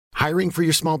Hiring for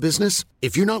your small business?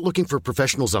 If you're not looking for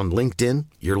professionals on LinkedIn,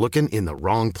 you're looking in the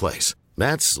wrong place.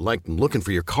 That's like looking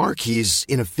for your car keys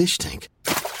in a fish tank.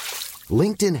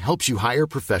 LinkedIn helps you hire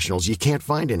professionals you can't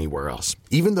find anywhere else,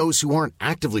 even those who aren't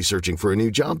actively searching for a new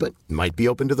job but might be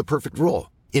open to the perfect role.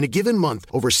 In a given month,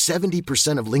 over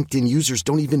 70% of LinkedIn users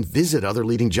don't even visit other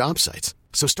leading job sites.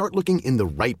 So start looking in the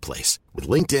right place. With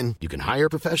LinkedIn, you can hire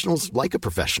professionals like a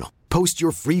professional. Post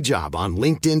your free job on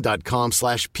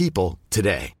linkedin.com/people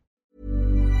today.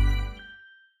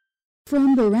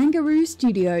 From Barangaroo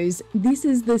Studios, this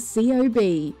is the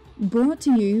COB, brought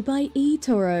to you by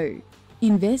eToro.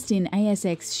 Invest in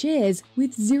ASX shares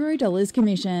with $0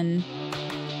 commission.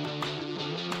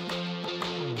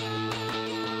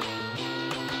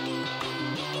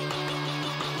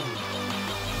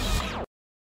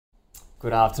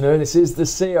 Good afternoon, this is the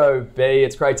COB.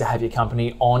 It's great to have your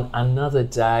company on another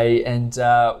day. And,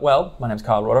 my name's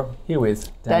Kyle Rotter, here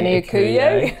with Danny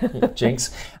Akuye.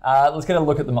 Jinx. Let's get a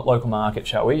look at the local market,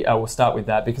 shall we? We'll start with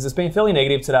that because it's been fairly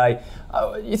negative today.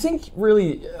 You think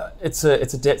really it's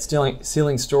a debt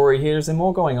ceiling story here? Is there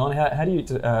more going on? How do you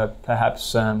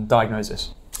perhaps diagnose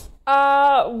this?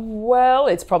 Well,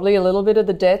 it's probably a little bit of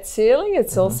the debt ceiling.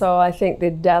 It's also, I think,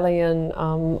 the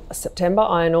Dalian September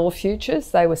iron ore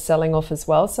futures, they were selling off as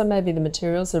well. So maybe the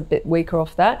materials are a bit weaker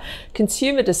off that.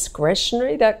 Consumer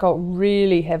discretionary, that got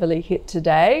really heavily hit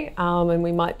today. And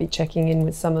we might be checking in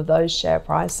with some of those share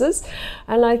prices.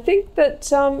 And I think that,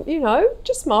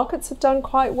 just markets have done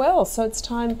quite well. So it's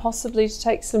time possibly to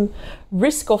take some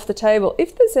risk off the table.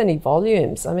 If there's any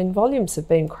volumes, volumes have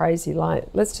been crazy light.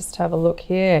 Let's just have a look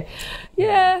here.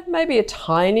 Yeah, maybe a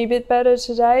tiny bit better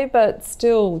today, but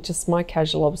still just my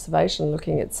casual observation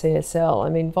looking at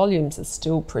CSL. Volumes are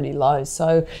still pretty low.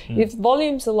 So if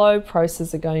volumes are low,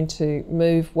 prices are going to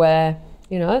move where,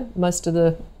 most of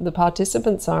the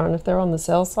participants are. And if they're on the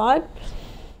sell side,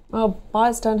 well,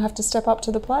 buyers don't have to step up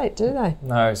to the plate, do they?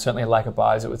 No, certainly a lack of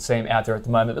buyers, it would seem, out there at the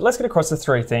moment. But let's get across the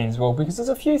three things, because there's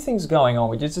a few things going on.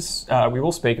 We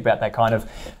will speak about that kind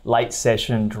of late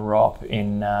session drop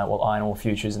in iron ore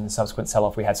futures and the subsequent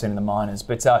sell-off we had seen in the miners.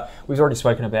 But we've already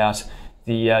spoken about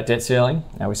the debt ceiling.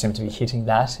 Now we seem to be hitting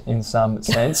that in some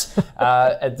sense.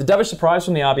 The dovish surprise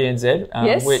from the RBNZ,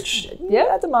 yes. which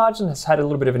at the margin has had a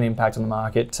little bit of an impact on the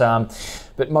market.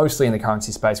 But mostly in the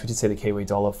currency space, we did see the Kiwi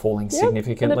dollar falling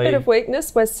significantly. And a bit of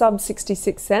weakness. We're sub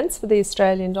 66 cents for the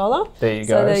Australian dollar. There you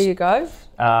go. So there you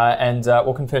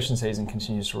go. Confession season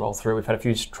continues to roll through. We've had a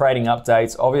few trading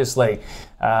updates. Obviously,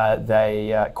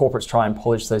 corporates try and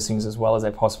polish those things as well as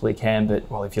they possibly can. But,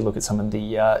 if you look at some of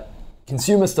the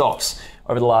consumer stocks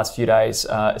over the last few days,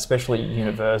 especially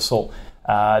Universal,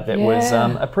 was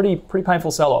a pretty painful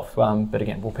sell-off. But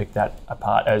again, we'll pick that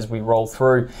apart as we roll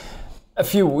through.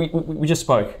 We just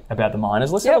spoke about the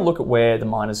miners. Let's have a look at where the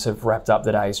miners have wrapped up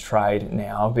the day's trade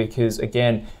now, because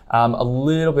again, a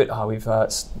little bit. We've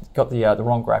got the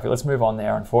wrong graphic. Let's move on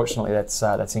there. Unfortunately,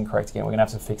 that's incorrect again. We're going to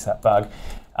have to fix that bug.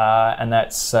 And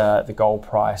that's the gold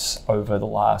price over the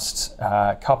last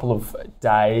couple of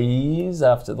days,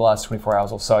 after the last 24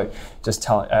 hours or so, just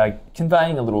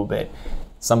conveying a little bit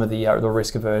some of the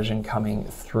risk aversion coming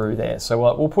through there. So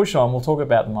we'll push on. We'll talk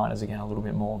about the miners again a little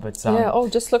bit more. But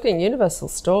just looking Universal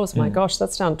Stores, my gosh,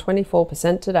 that's down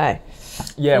 24% today.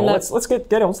 Yeah, well, let's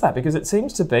get on to that, because it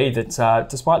seems to be that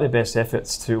despite their best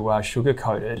efforts to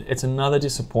sugarcoat it, it's another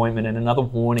disappointment and another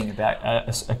warning about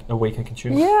a weaker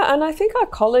consumer. Yeah, and I think our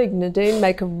colleague Nadine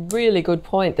make a really good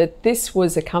point that this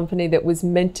was a company that was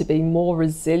meant to be more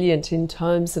resilient in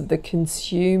terms of the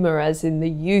consumer, as in the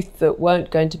youth that weren't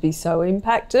going to be so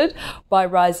impacted by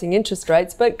rising interest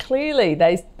rates. But clearly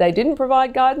they didn't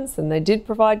provide guidance, and they did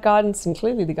provide guidance, and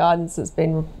clearly the guidance has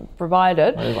been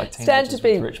provided. Like teenagers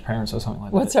with rich parents or something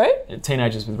like that. What, sorry?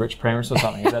 Teenagers with rich parents or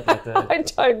something. Is that like the... I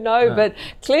don't know, no. But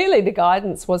clearly the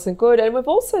guidance wasn't good. And we've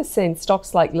also seen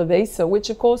stocks like Lovisa, which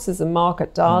of course is a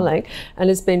market darling and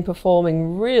has been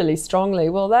performing really strongly.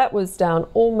 Well, that was down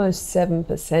almost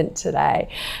 7% today.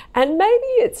 And maybe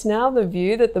it's now the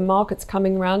view that the market's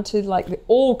coming around to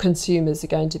all consumers are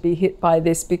going to be hit by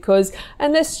this, because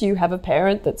unless you have a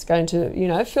parent that's going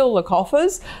to, fill the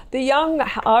coffers, the young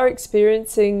are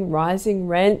experiencing rising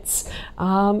rents,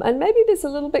 and maybe there's a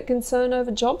little bit concern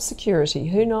over job security.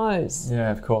 Who knows?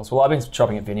 Yeah, of course. Well, I've been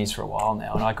shopping at Vinnie's for a while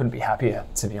now, and I couldn't be happier,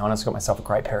 to be honest. Got myself a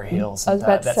great pair of heels. I was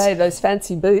about to say, those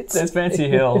fancy boots. Those fancy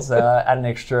heels. Add an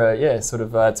extra,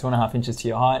 2.5 inches to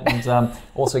your height, and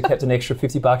also kept an extra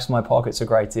 $50 in my pocket. It's a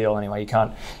great deal. Anyway, you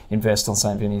can't invest on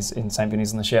St. Vinnie's in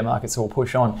the share market, so we'll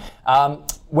push on.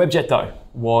 Webjet, though,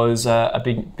 was a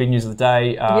big news of the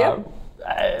day.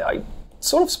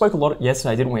 sort of spoke a lot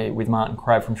yesterday, didn't we, with Martin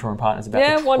Crabb from Shaw & Partners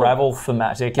about the travel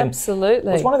thematic. And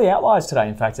absolutely. It was one of the outliers today,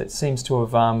 in fact. It seems to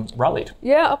have rallied.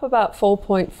 Yeah, up about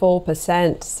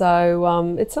 4.4%.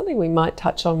 So it's something we might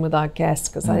touch on with our guests,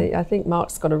 because I think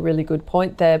Mark's got a really good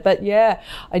point there. But yeah,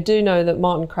 I do know that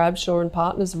Martin Crabb, Shaw &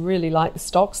 Partners really like the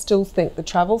stock, still think the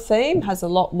travel theme has a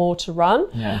lot more to run.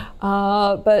 Yeah.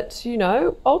 But, you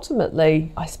know,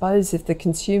 ultimately, I suppose if the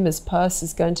consumer's purse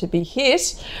is going to be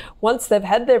hit, once they've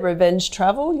had their revenge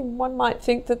travel, one might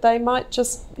think that they might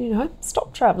just,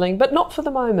 stop travelling, but not for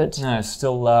the moment. No,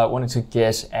 still wanting to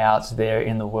get out there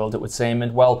in the world, it would seem.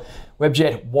 And well,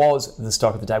 Webjet was the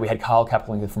stock of the day. We had Carl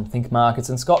Kapelinger from Think Markets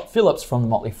and Scott Phillips from the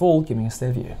Motley Fool giving us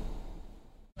their view.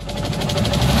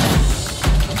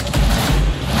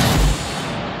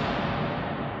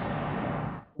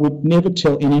 Would never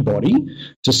tell anybody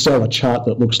to sell a chart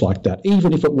that looks like that,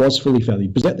 even if it was fully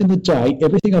valued. Because at the end of the day,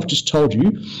 everything I've just told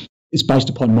you is based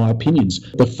upon my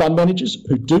opinions. The fund managers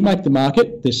who do make the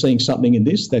market, they're seeing something in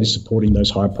this that is supporting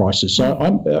those higher prices. So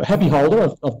I'm a happy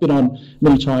holder. I've been on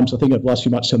many times, I think, over the last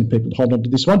few months, telling people to hold on to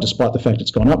this one, despite the fact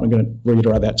it's gone up. I'm going to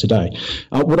reiterate that today.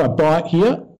 Would I buy it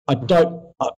here?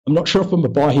 I'm not sure if I'm a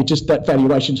buy here, just that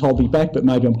valuation's holding me back, but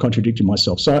maybe I'm contradicting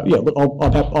myself. So, yeah, look,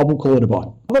 I will call it a buy.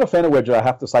 I'm not a fan of Webjet, I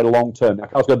have to say, long term. Now,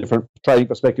 Carl's got a different trading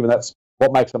perspective, and that's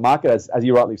what makes the market, as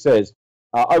he rightly says.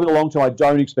 Over the long term, I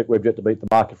don't expect Webjet to beat the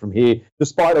market from here,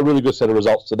 despite a really good set of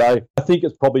results today. I think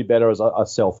it's probably better as a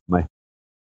sell for me.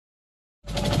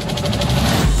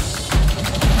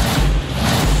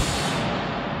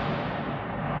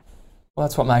 Well,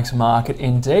 that's what makes a market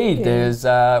indeed. Yeah. There's,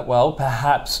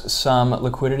 perhaps some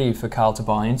liquidity for Carl to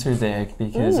buy into there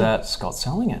because Scott's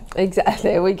selling it.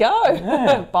 Exactly. There we go.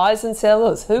 Yeah. Buyers and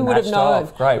sellers. Who would have known?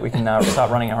 Great. We can start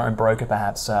running our own broker,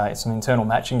 perhaps. Some internal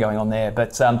matching going on there.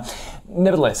 But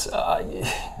nevertheless,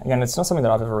 again, it's not something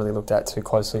that I've ever really looked at too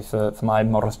closely for my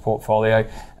modest portfolio.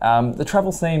 The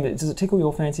travel theme, does it tickle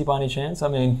your fancy by any chance? I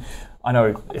mean, I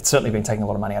know it's certainly been taking a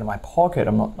lot of money out of my pocket.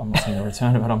 I'm not seeing a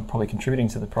return of it. I'm probably contributing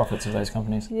to the profits of those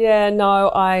companies. Yeah,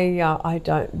 no, I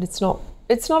don't. It's not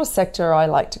a sector I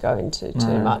like to go into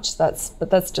too much. But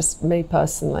that's just me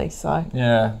personally. So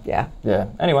yeah.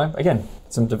 Anyway, again,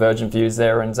 some divergent views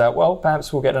there, and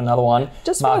perhaps we'll get another one.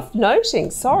 Just worth noting.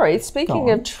 Sorry,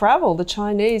 speaking of travel, the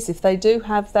Chinese, if they do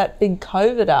have that big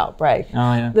COVID outbreak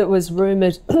that was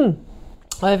rumoured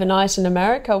overnight in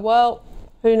America, well,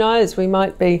 who knows? They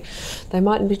mightn't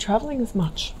be travelling as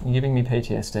much. You're giving me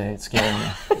PTSD. It's scaring me.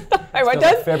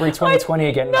 February 2020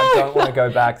 again, and I don't want to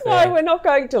go back there. No, we're not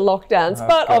going to lockdowns,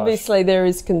 but obviously there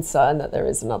is concern that there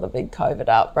is another big COVID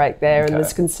outbreak there, and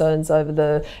there's concerns over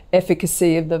the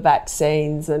efficacy of the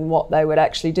vaccines and what they would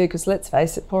actually do, because let's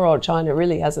face it, poor old China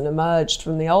really hasn't emerged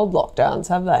from the old lockdowns,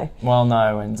 have they? Well,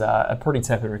 no, and a pretty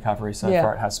tepid recovery so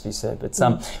far, it has to be said.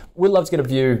 But we'd love to get a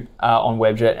view on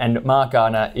Webjet, and Mark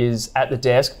Gardner is at the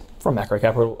desk from Macro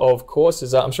Capital, of course,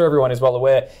 as I'm sure everyone is well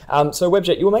aware. So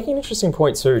Webjet, you were making an interesting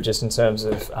point too, just in terms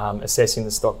of assessing the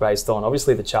stock based on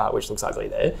obviously the chart, which looks ugly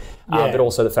there, but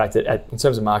also the fact that in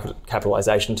terms of market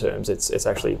capitalisation terms, it's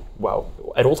actually,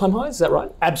 at all-time highs, is that right?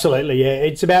 Absolutely, yeah.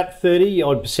 It's about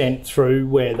 30% through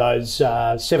where those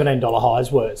 $17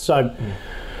 highs were. So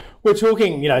we're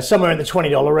talking, somewhere in the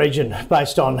 $20 region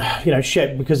based on,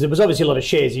 share, because there was obviously a lot of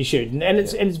shares issued. And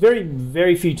it's very,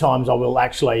 very few times I will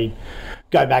actually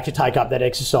go back to take up that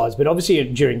exercise. But obviously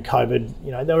during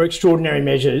COVID, there were extraordinary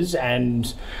measures,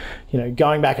 and,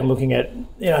 going back and looking at,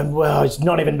 it's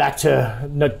not even back to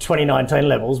 2019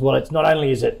 levels. Well, it's not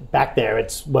only is it back there,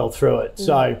 it's well through it.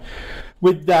 So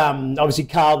with obviously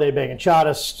Carl there being a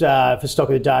chartist for stock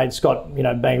of the day, and Scott, being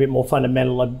a bit more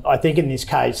fundamental, I think in this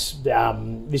case,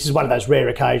 this is one of those rare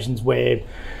occasions where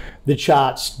the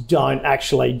charts don't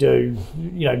actually do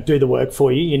the work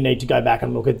for you. You need to go back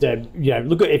and look at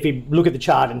if you look at the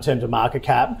chart in terms of market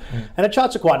cap, and it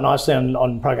charts are quite nicely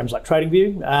on programs like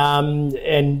TradingView,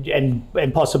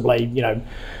 and possibly,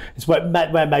 it's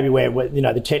maybe where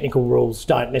the technical rules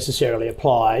don't necessarily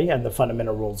apply and the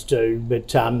fundamental rules do.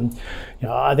 But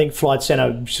I think Flight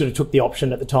Centre sort of took the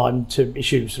option at the time to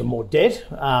issue sort of more debt,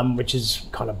 which has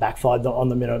kind of backfired on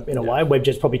them in a way.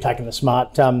 Webjet's probably taken the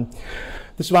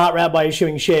smart route by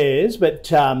issuing shares, but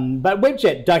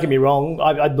Webjet, don't get me wrong,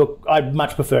 I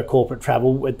much prefer corporate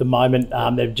travel at the moment.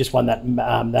 They've just won that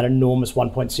enormous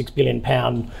 £1.6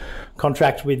 billion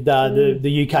contract with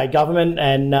the UK government,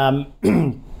 and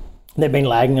they've been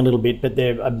lagging a little bit, but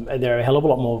they're a hell of a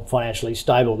lot more financially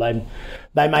stable.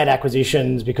 They made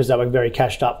acquisitions because they were very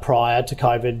cashed up prior to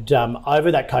COVID,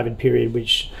 over that COVID period,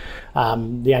 which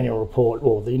the annual report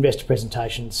or the investor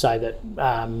presentations say that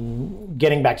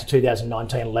getting back to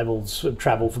 2019 levels of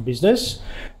travel for business,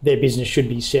 their business should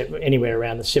be set anywhere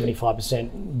around the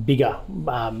 75% bigger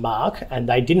mark, and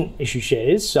they didn't issue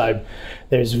shares, so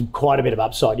there's quite a bit of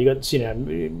upside. You got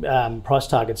price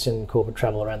targets in corporate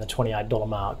travel around the $28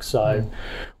 mark, so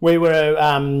we're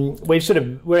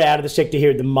out of the sector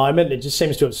here at the moment. It just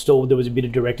seems to have stalled. There was a bit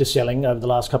of director selling over the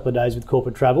last couple of days with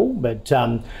corporate travel, but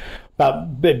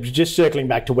just circling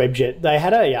back to Webjet, they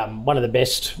had one of the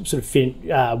best sort of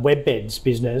web beds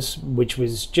business, which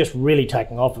was just really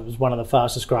taking off. It was one of the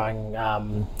fastest growing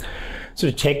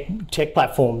sort of tech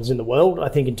platforms in the world, I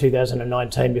think, in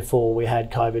 2019 before we had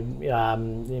COVID.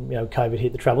 COVID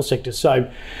hit the travel sector,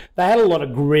 so they had a lot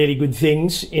of really good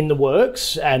things in the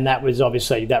works, and that was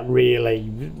obviously that really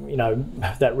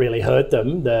hurt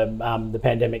them, the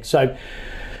pandemic. So.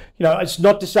 It's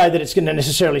not to say that it's going to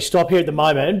necessarily stop here at the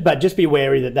moment, but just be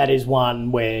wary that is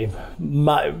one where,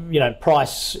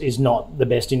 price is not the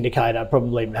best indicator,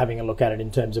 probably having a look at it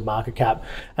in terms of market cap.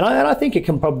 And I think it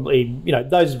can probably,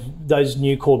 those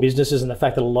new core businesses and the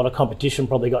fact that a lot of competition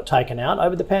probably got taken out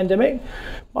over the pandemic,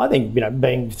 I think,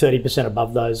 being 30%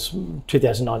 above those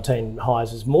 2019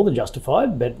 highs is more than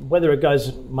justified, but whether it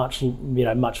goes much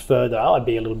further, I'd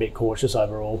be a little bit cautious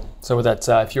overall. So with that,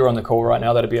 if you're on the call right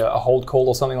now, that'd be a hold call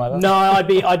or something like that? No, I'd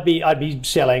be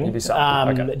selling. You'd be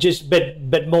selling. Okay.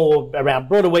 But more around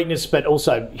broader weakness, but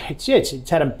also it's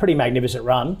had a pretty magnificent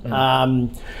run.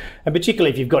 And particularly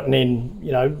if you've gotten in,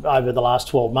 over the last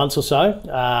 12 months or so,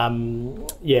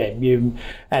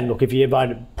 and look, if you've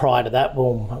owned it prior to that,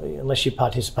 well, unless you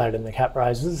participated in the cap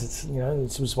raises,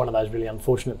 it was one of those really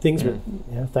unfortunate things. But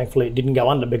thankfully it didn't go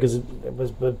under, because it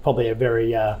was probably a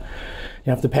very,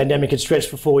 if the pandemic had stretched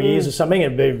for 4 years or something,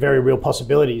 it'd be very real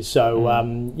possibilities. So,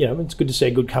 it's good to see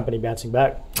a good company bouncing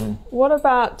back. What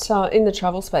about in the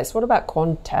travel space? What about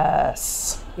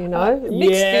Qantas?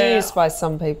 Mixed views by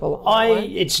some people.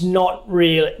 It's not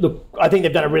really. Look, I think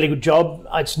they've done a really good job.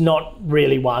 It's not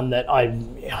really one that I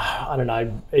don't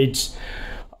know.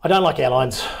 I don't like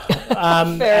airlines.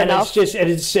 Fair enough.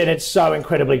 It's so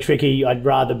incredibly tricky. I'd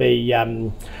rather be.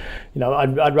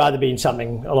 I'd rather be in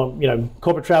something along,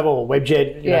 corporate travel or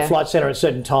Webjet, Flight Centre at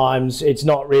certain times. It's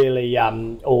not really,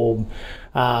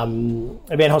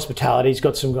 Event Hospitality's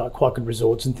got some quite good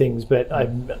resorts and things, but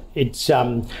and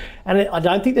I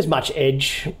don't think there's much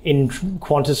edge in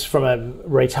Qantas from a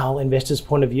retail investor's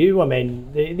point of view. I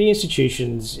mean, the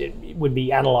institutions would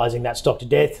be analysing that stock to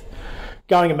death,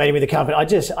 going and meeting with the company.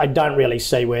 I don't really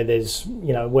see where there's,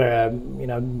 where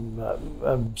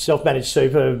a self-managed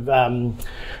super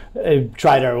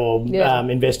trader or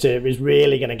investor is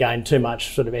really going to gain too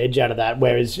much sort of edge out of that.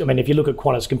 Whereas, if you look at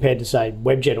Qantas compared to, say,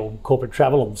 Webjet or corporate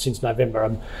travel, since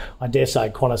November, I dare say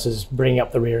Qantas is bringing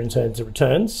up the rear in terms of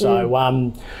returns.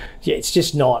 So, it's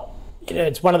just not.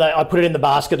 It's one of the. I put it in the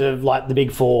basket of like the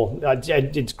big four.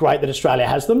 It's great that Australia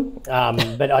has them,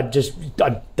 but I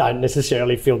don't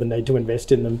necessarily feel the need to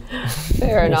invest in them.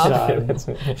 Fair enough.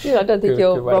 I don't think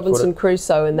you're Robinson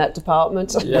Crusoe in that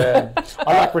department. Yeah,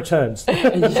 I like returns.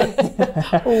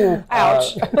 Ooh,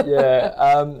 ouch.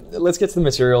 Let's get to the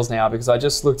materials now, because I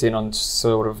just looked in on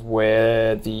sort of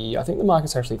where I think the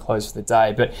market's actually closed for the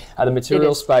day, but the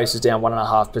material space is down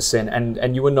 1.5%,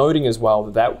 and you were noting as well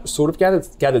that sort of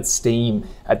gathered steam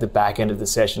at the back end of the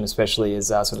session, especially as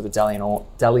sort of the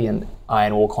Dalian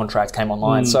iron ore contract came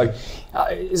online. So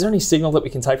is there any signal that we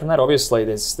can take from that? Obviously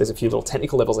there's a few little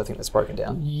technical levels I think that's broken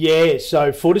down. Yeah,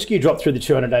 so Fortescue dropped through the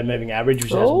 200-day moving average,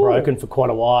 which hasn't broken for quite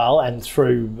a while, and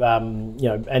through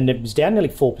and it was down nearly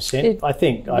 4% I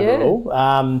think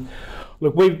overall.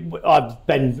 Look,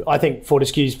 I think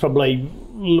Fortescue's probably,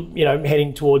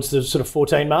 heading towards the sort of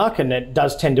 14 mark, and it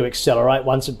does tend to accelerate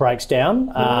once it breaks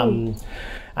down.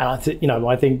 And I think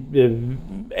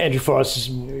Andrew Forrest is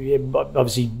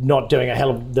obviously not doing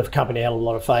the company a hell of a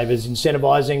lot of favours,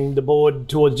 incentivising the board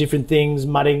towards different things,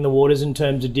 muddying the waters in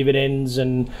terms of dividends,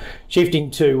 and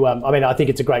shifting to. I think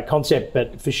it's a great concept,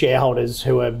 but for shareholders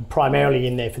who are primarily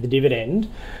in there for the dividend,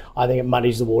 I think it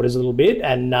muddies the waters a little bit.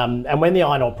 And when the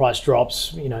iron ore price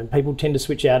drops, people tend to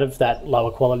switch out of that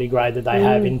lower quality grade that they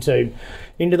have into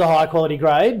the higher quality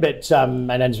grade. But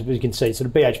and as we can see, sort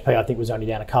of BHP I think was only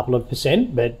down a couple of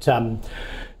percent. But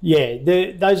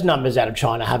those numbers out of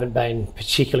China haven't been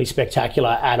particularly spectacular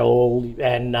at all.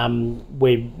 And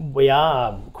we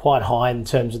are quite high in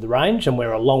terms of the range, and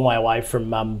we're a long way away from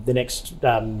the next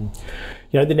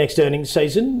the next earnings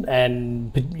season,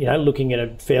 and looking at a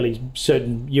fairly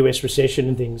certain US recession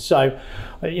and things. So,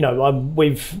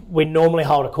 we normally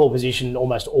hold a call position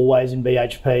almost always in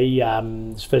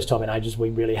BHP. It's the first time in ages we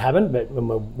really haven't, but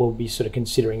we'll be sort of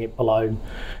considering it below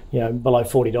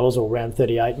 $40 or around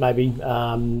 38 maybe.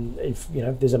 If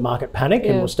there's a market panic,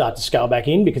 and we'll start to scale back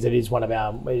in because it is one of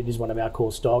our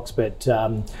core stocks. But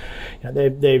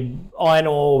they're iron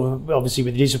ore, obviously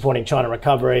with the disappointing China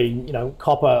recovery.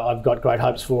 Copper, I've got great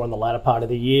hopes for in the latter part of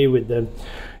the year with the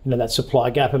that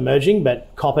supply gap emerging, but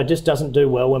copper just doesn't do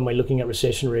well when we're looking at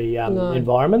recessionary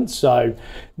environments. So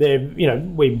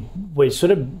we're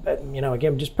sort of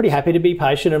again just pretty happy to be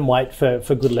patient and wait for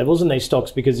good levels in these stocks,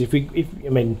 because if you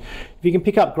can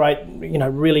pick up great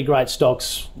really great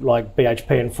stocks like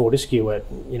BHP and Fortescue at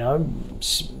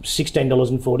 $16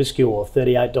 in Fortescue or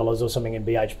 $38 or something in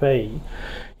BHP,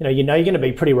 you're going to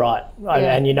be pretty right,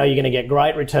 and you're going to get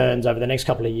great returns over the next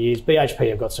couple of years. BHP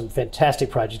have got some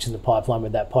fantastic projects in the pipeline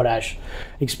with that potash,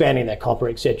 expanding their copper,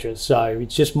 etc. So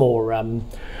it's just more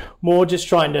just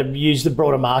trying to use the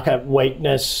broader market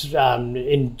weakness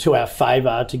into our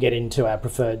favour to get into our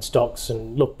preferred stocks.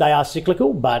 And look, they are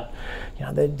cyclical, but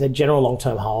they're general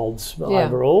long-term holds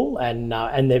overall, and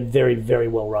they're very, very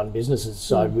well-run businesses.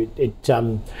 So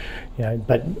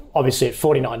but obviously at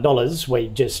 $49,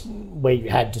 we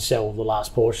had to sell the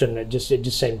last portion. It just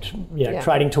seemed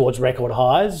trading towards record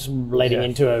highs, leading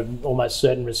into a almost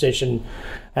certain recession,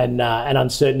 and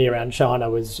uncertainty around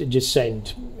China it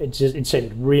seemed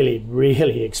really,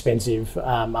 really expensive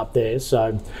up there.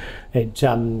 So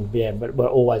but we're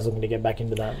always looking to get back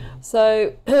into that.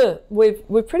 So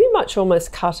we've pretty much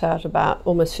almost cut out about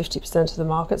almost 50% of the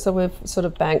market. So we've sort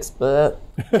of banks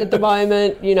at the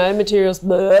moment, materials.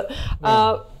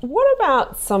 What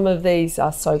about some of these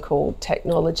so-called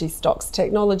technology stocks?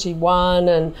 Technology One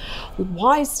and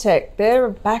WiseTech, they're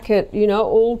back at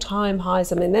all-time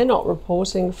highs. I mean, they're not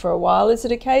reporting for a while. Is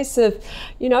it a case of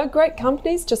great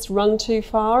companies just run too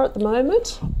far at the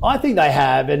moment? I think they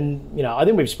have, and I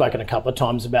think we've spoken a couple of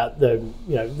times about the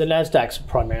Nasdaq's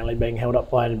primarily being held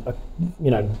up by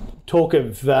talk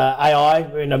of AI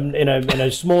in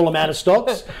a small amount of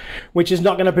stocks, which is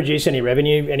not going to produce any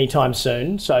revenue anytime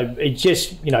soon. So it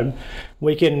just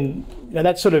we can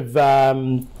that's sort of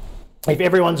if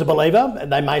everyone's a believer,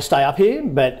 they may stay up here,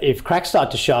 but if cracks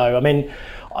start to show,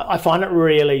 I find it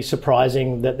really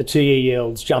surprising that the 2-year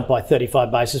yields jumped by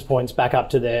 35 basis points back up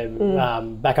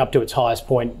to its highest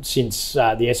point since the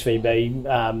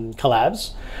SVB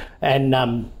collapse, and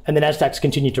the Nasdaq's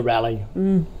continued to rally.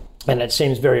 And it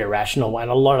seems very irrational,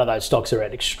 and a lot of those stocks are at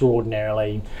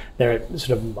they're at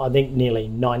sort of, I think, nearly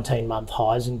 19-month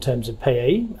highs in terms of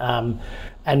PE,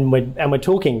 and we're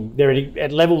talking they're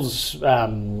at levels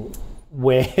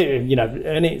where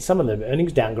some of the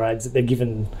earnings downgrades that they've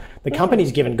given the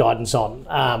company's given guidance on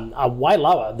are way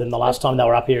lower than the last time they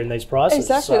were up here in these prices.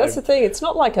 Exactly, that's the thing. It's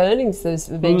not like earnings that's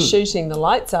been shooting the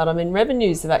lights out.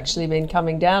 Revenues have actually been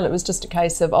coming down. It was just a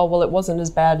case of, it wasn't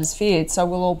as bad as feared, so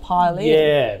we'll all pile in.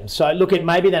 Yeah, so look, it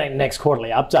may be the next quarterly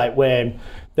update where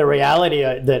the reality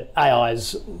that AI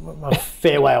is a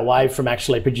fair way away from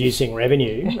actually producing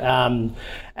revenue,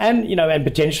 and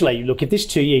potentially, look, if this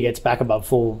 2-year gets back above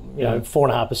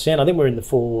 4.5%, I think we're in the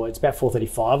 4. It's about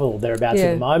 4.35 or thereabouts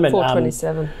at the moment.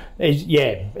 4.27.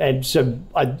 And so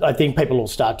I think people will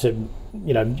start to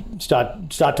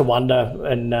start to wonder,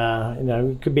 and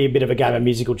it could be a bit of a game of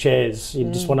musical chairs.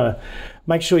 You just want to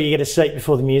make sure you get a seat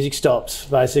before the music stops,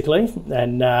 basically,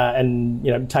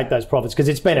 and take those profits, because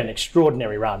it's been an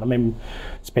extraordinary run.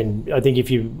 It's been, I think, if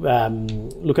you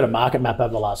look at a market map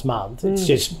over the last month, it's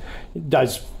just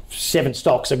those 7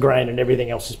 stocks are green and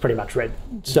everything else is pretty much red.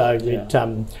 So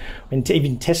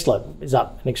even Tesla is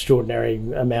up an extraordinary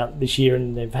amount this year,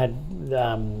 and they've had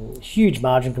huge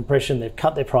margin compression. They've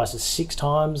cut their prices 6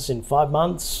 times in 5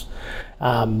 months.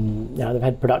 They've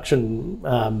had production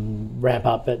ramp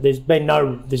up, but there's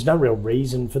no real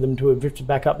reason for them to have drifted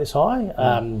back up this high.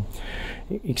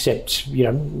 Except,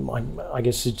 I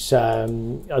guess it's a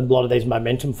lot of these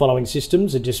momentum following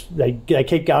systems are just they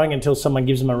keep going until someone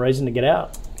gives them a reason to get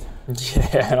out.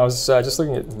 Yeah, and I was just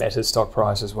looking at Meta's stock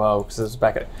price as well, because it's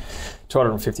back at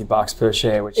 $250 per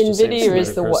share, which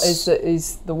Nvidia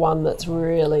is the one that's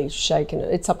really shaken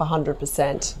it. It's up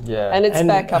 100%. Yeah, and it's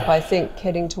back up, I think,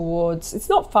 heading towards. It's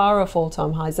not far off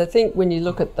all-time highs. I think when you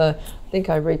look at I think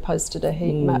I reposted a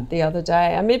heat map the other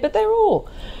day. But they're all.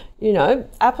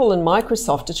 Apple and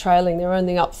Microsoft are trailing. They're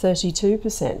only up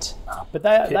 32%. But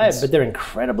they're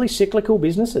incredibly cyclical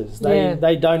businesses.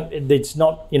 They don't. It's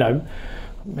not.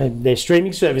 Their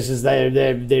streaming services.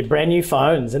 They're brand new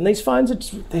phones, and these phones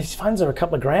are a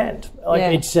couple of grand.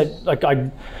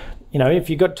 if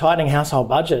you've got tightening household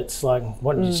budgets, like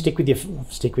why don't you stick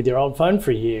with your old phone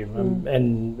for a year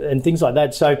and things like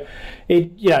that. So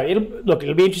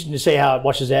it'll be interesting to see how it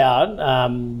washes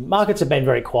out. Markets have been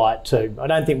very quiet too. I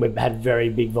don't think we've had very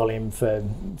big volume for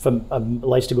at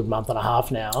least a good month and a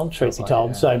half now, truth be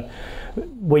told. Yeah. So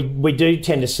we do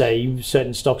tend to see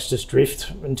certain stocks just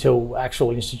drift until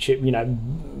actual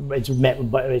it's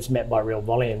met by real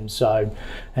volume. So,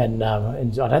 and I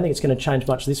don't think it's going to change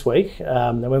much this week.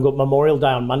 And we've got Memorial Day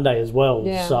on Monday as well.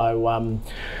 Yeah. So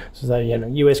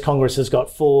US Congress has got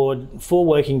four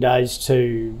working days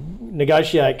to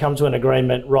negotiate, come to an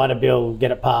agreement, write a bill,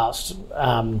 get it passed.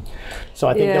 So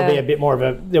I think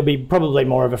there'll be probably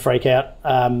more of a freak out,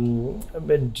 come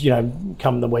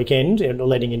the weekend,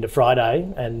 leading into Friday,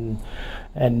 and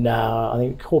I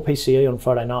think core PCE on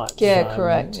Friday night. Yeah, so,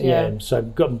 correct. Yeah. So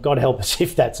God help us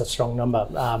if that's a strong number,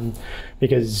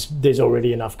 because there's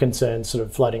already enough concerns sort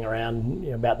of floating around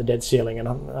about the debt ceiling, and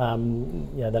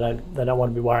they don't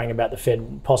want to be worrying about the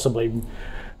Fed possibly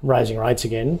raising rates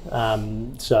again.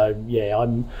 I'm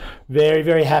very,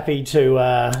 very happy to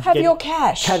have your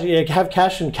cash. Have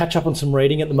cash and catch up on some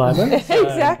reading at the moment. So.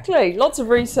 Exactly. Lots of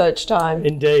research time.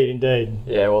 Indeed.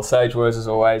 Yeah, well, sage words as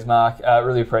always, Mark.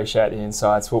 Really appreciate the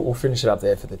insights. We'll finish it up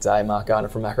there for the day. Mark Garner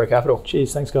from Macro Capital.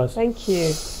 Cheers. Thanks, guys. Thank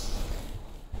you.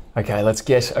 Okay, let's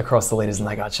get across the leaders and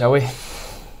laggards, shall we?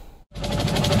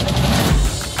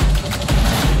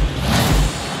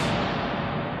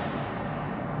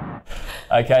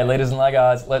 Okay, leaders and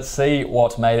laggards, let's see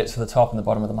what made it to the top and the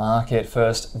bottom of the market.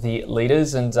 First, the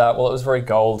leaders, and it was a very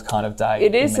gold kind of day.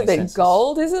 It is a bit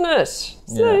gold, isn't it?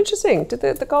 Isn't it interesting? Did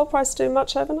the gold price do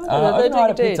much overnight?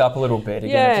 Overnight it picked up a little bit.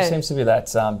 Again, it just seems to be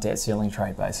that debt ceiling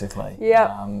trade, basically.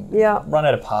 Run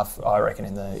out of puff, I reckon,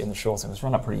 in the shorts. It was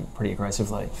run up pretty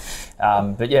aggressively.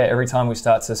 Every time we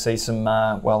start to see some,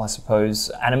 I suppose,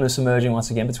 animus emerging once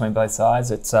again between both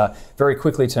sides, it very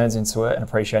quickly turns into an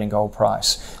appreciating gold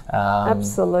price.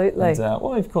 Absolutely. And,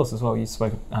 of course, as well, you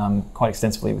spoke quite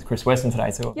extensively with Chris Weston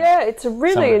today too. Yeah, it's a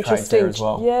really interesting,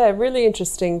 really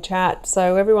interesting chat.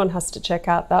 So everyone has to check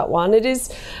out that one. It is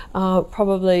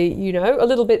probably, a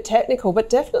little bit technical, but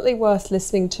definitely worth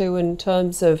listening to in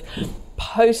terms of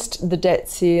post the debt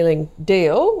ceiling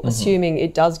deal, assuming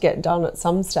it does get done at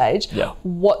some stage,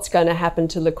 what's going to happen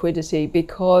to liquidity,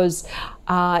 because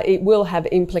it will have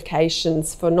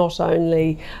implications for not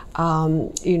only,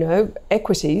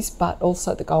 equities, but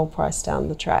also the gold price down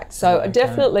the track. So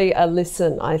definitely a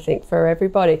listen, I think, for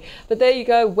everybody. But there you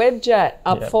go, Webjet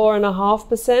up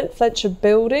 4.5%, Fletcher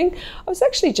Building. I was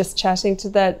actually just chatting to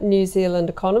that New Zealand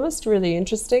economist, really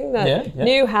interesting, that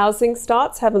new housing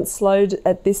starts haven't slowed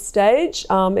at this stage,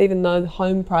 even though the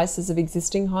home prices of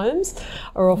existing homes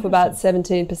are off about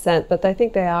 17%, but they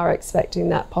think they are expecting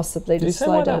that possibly to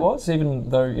slow down. Why that was, even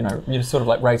though, you're sort of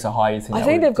like rates are high, you think I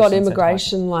think they've got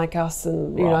immigration like us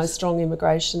and, strong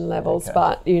immigration levels,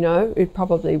 but, it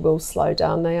probably will slow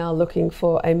down. They are looking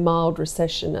for a mild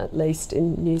recession, at least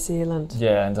in New Zealand.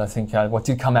 Yeah, and I think what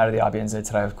did come out of the RBNZ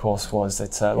today, of course, was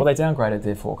that, they downgraded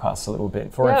their forecasts a little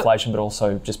bit for inflation, but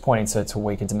also just pointing to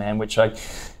weaker demand, which I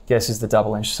guess is the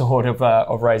double-edged sword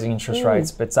of raising interest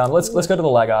rates. But let's go to the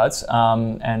laggards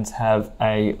and have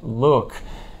a look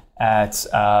at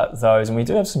those, and we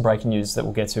do have some breaking news that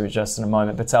we'll get to just in a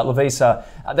moment. But Lovisa,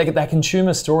 that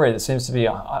consumer story that seems to be,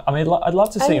 I'd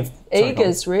love to see.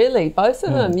 Eagers, really, both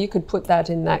of them, you could put that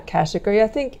in that category. I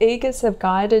think Eagers have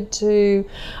guided to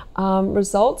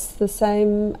results the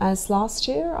same as last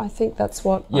year. I think that's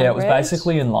what I read. It was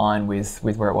basically in line with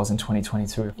where it was in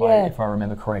 2022, if I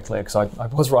remember correctly, because I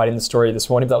was writing the story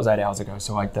this morning, but that was 8 hours ago,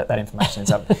 so that information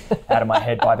ends up out of my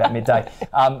head by about midday.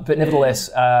 But nevertheless,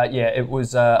 it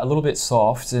was a little bit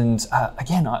soft, and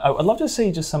again, I'd love to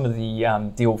see just some of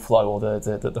the deal flow, or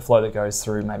the flow that goes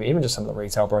through maybe even just some of the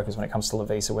retail brokers when it comes to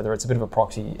Lovisa, whether it's a bit of a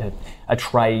proxy, a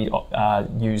trade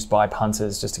used by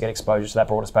punters just to get exposure to that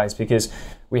broader space, because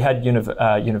we had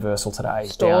Universal today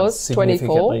Stores, down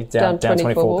significantly, down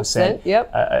 24%.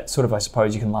 Yep. Sort of, I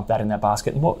suppose you can lump that in that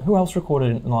basket. And who else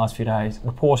recorded in the last few days?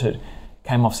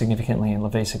 Came off significantly, and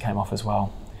Lovisa came off as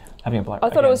well. I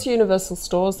thought it was Universal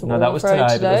Stores. No, that was today.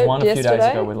 But there was one a few days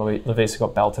ago where Lovisa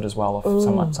got belted as well off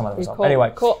some of the results.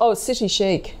 Anyway. City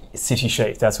Chic. City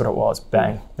Chic, that's what it was.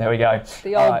 Bang. There we go.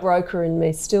 The old broker in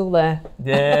me, still there.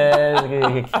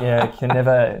 Can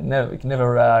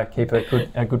never keep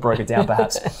a good broker down,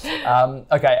 perhaps.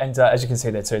 Okay, and as you can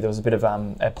see there too, there was a bit of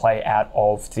a play out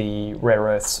of the rare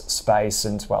earths space,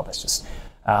 and that's just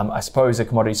I suppose a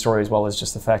commodity story as well as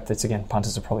just the fact that, again,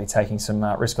 punters are probably taking some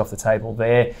risk off the table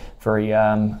there. Very,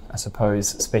 I suppose,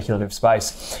 speculative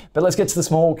space. But let's get to the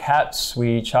small caps.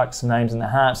 We chuck some names in the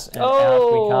hat and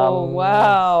out we come.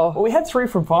 Wow. Well, we had 3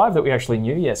 from 5 that we actually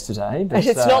knew yesterday. But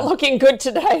it's not looking good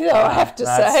today, though, I have to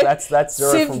say. That's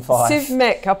 0 from 5.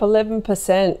 Civmec up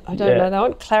 11%. I don't know that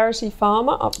one. Clarity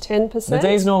Pharma up 10%.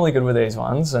 Nadine's normally good with these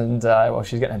ones, and well,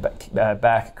 she's getting her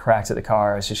back cracked at the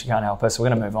Cairo, so she can't help us. So we're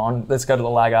going to move on. Let's go to the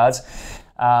laggards.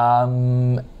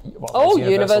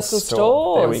 Universal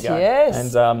Stores. There we go.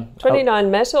 Yes. And 29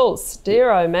 Metals,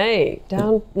 dear oh me,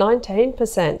 down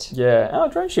 19%. Yeah.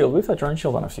 Drone Shield. We've had Drone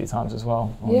Shield on a few times as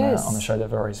well on the show. They're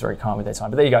very, very calm with their time.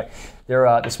 But there you go. There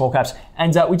are the small caps.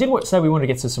 And we did say we wanted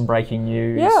to get to some breaking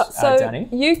news. Yeah. So Danny.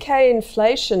 UK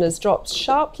inflation has dropped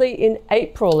sharply in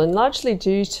April, and largely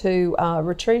due to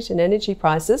retreat in energy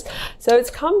prices. So it's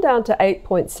come down to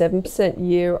 8.7%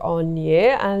 year on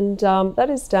year, and that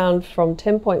is down from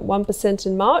 10.1%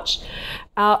 in March.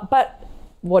 But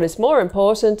what is more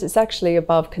important, it's actually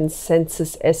above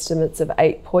consensus estimates of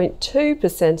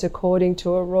 8.2% according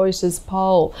to a Reuters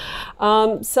poll.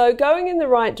 So going in the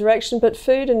right direction, but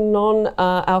food and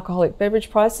non-alcoholic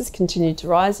beverage prices continued to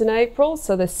rise in April,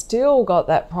 so they've still got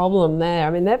that problem there.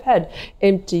 I mean, they've had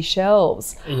empty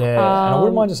shelves. Yeah, and I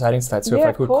wouldn't mind just adding to that too. Yeah, if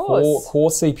I could, core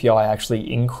CPI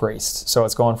actually increased, so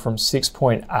it's gone from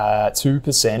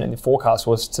 6.2%, and the forecast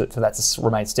was for that to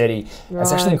remain steady. Right.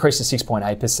 It's actually increased to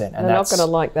 6.8%, and they're not going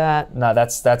to like that. No,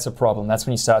 that's a problem. That's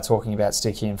when you start talking about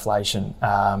sticky inflation.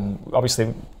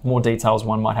 Obviously, more details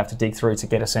one might have to dig through to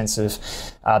get a sense of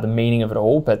the meaning of it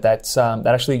all, but that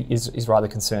actually is rather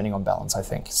concerning on balance, I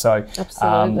think. So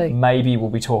maybe we'll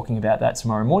be talking about that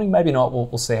tomorrow morning. Maybe not.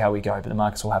 We'll see how we go, but the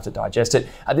markets will have to digest it.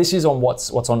 This is on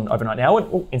what's on overnight now.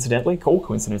 And, coincidentally,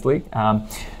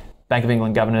 Bank of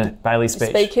England Governor Bailey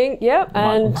speaking, yeah,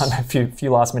 and a few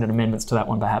last minute amendments to that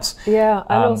one, perhaps. Yeah,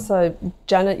 and also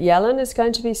Janet Yellen is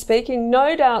going to be speaking,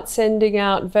 no doubt sending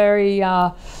out very,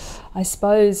 I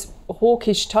suppose,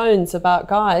 hawkish tones about,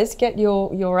 guys, get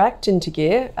your act into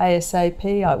gear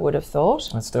ASAP. I would have thought.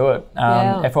 Let's do it.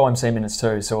 FOMC minutes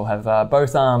too, so we'll have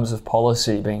both arms of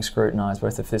policy being scrutinised,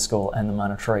 both the fiscal and the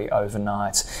monetary,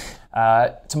 overnight.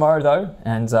 Tomorrow, though,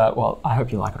 and I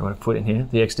hope you like what I've put in here,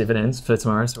 the ex-dividends for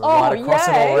tomorrow. So we're right across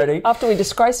it already. After we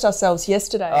disgraced ourselves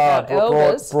yesterday about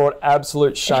elders. Brought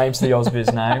absolute shame to the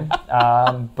Ausbiz name.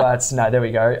 But no, there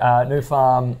we go. New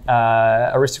Farm,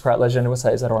 Aristocrat Legend, we'll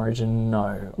say, is that Origin?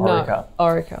 No, Orica.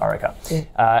 Orica. Yeah.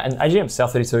 And AGM,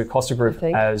 South 32, Costa Group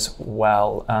as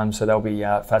well. So they'll be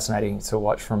fascinating to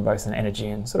watch from both an energy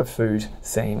and sort of food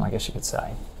theme, I guess you could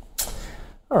say.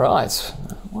 All right.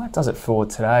 Well, that does it for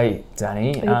today,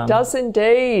 Danny. It does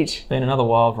indeed. Been another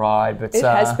wild ride. But it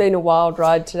has been a wild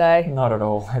ride today. Not at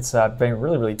all. It's been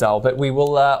really, really dull. But we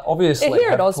will obviously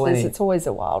here at Ausbiz, it's always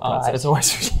a wild ride. It's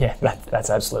always, that's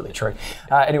absolutely true.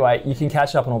 Anyway, you can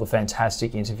catch up on all the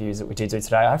fantastic interviews that we did do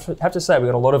today. I have to say, we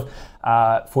got a lot of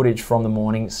footage from the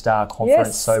Morning Star conference.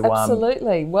 Yes, so,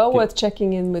 absolutely. Worth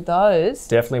checking in with those.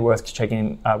 Definitely worth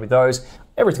checking in with those.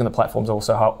 Everything on the platform is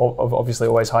also obviously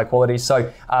always high quality.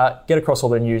 So get across all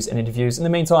the news and interviews. In the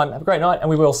meantime, have a great night, and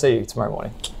we will see you tomorrow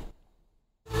morning.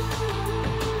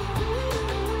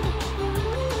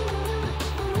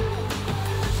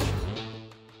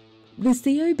 The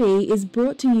COB is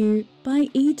brought to you by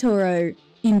eToro.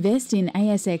 Invest in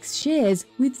ASX shares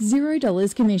with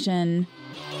 $0 commission.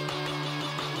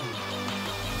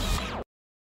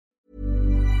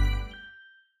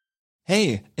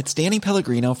 Hey, it's Danny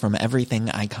Pellegrino from Everything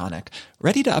Iconic.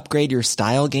 Ready to upgrade your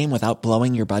style game without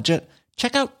blowing your budget?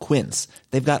 Check out Quince.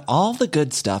 They've got all the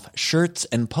good stuff, shirts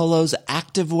and polos,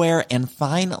 activewear, and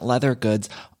fine leather goods,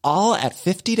 all at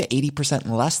 50 to 80%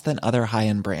 less than other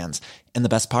high-end brands. And the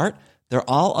best part? They're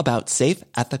all about safe,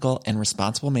 ethical, and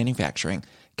responsible manufacturing.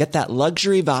 Get that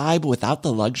luxury vibe without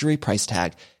the luxury price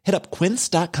tag. Hit up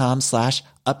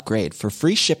quince.com/upgrade for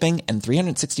free shipping and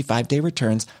 365-day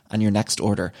returns on your next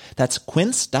order. That's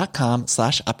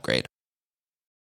quince.com/upgrade.